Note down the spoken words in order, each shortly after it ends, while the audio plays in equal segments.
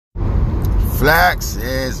Flex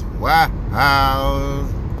is wow.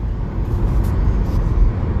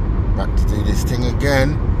 Back to do this thing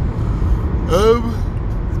again.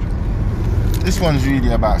 This one's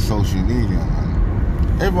really about social media,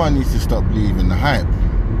 man. Everyone needs to stop believing the hype.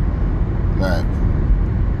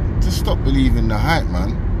 Like, just stop believing the hype,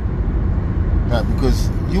 man. Like, because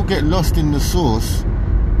you'll get lost in the source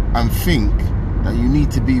and think that you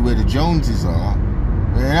need to be where the Joneses are,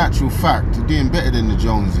 where in actual fact you're doing better than the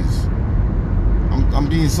Joneses. I'm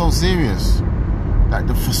being so serious. Like,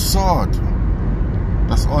 the facade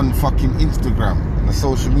that's on fucking Instagram and the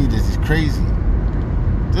social medias is crazy.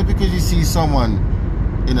 Just because you see someone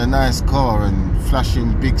in a nice car and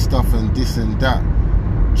flashing big stuff and this and that,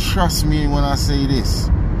 trust me when I say this,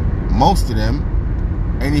 most of them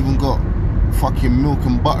ain't even got fucking milk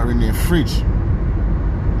and butter in their fridge,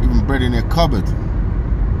 even bread in their cupboard.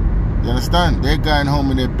 You understand? They're going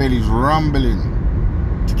home and their bellies rumbling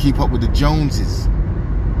to keep up with the Joneses.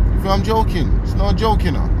 You feel I'm joking? It's not a joke,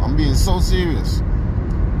 you know. I'm being so serious.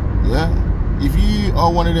 Yeah? If you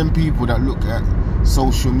are one of them people that look at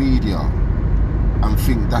social media and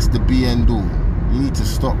think that's the be and all, you need to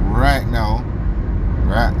stop right now,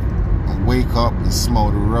 right, and wake up and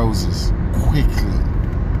smell the roses quickly.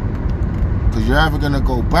 Because you're either going to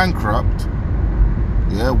go bankrupt,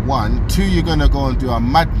 yeah, 1, 2, you're going to go and do a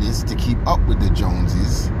madness to keep up with the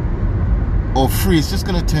Joneses, or 3, it's just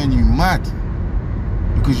going to turn you mad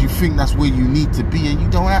because you think that's where you need to be and you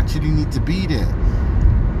don't actually need to be there.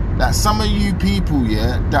 Like, some of you people,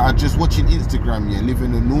 yeah, that are just watching Instagram, yeah,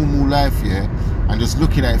 living a normal life, yeah, and just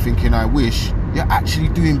looking at it thinking, I wish, you're actually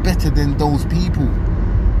doing better than those people.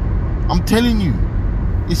 I'm telling you,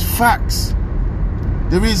 it's facts.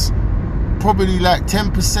 There is probably like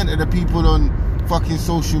 10% of the people on fucking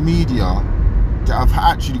social media that have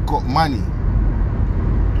actually got money,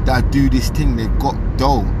 that do this thing, they've got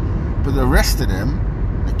dough, but the rest of them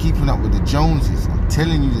are keeping up with the Joneses. I'm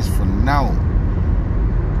telling you this for now,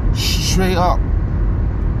 straight up.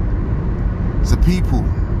 So people,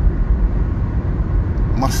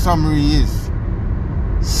 my summary is,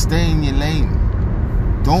 stay in your lane,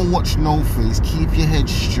 don't watch no face, keep your head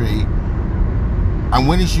straight, and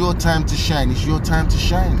when it's your time to shine, it's your time to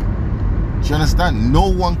shine. Do you understand? No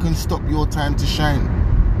one can stop your time to shine.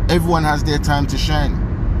 Everyone has their time to shine.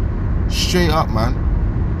 Straight up,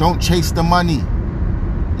 man. Don't chase the money.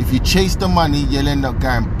 If you chase the money, you'll end up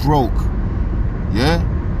going broke. Yeah?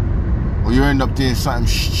 Or you end up doing something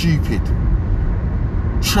stupid.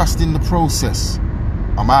 Trust in the process.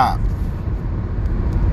 I'm out.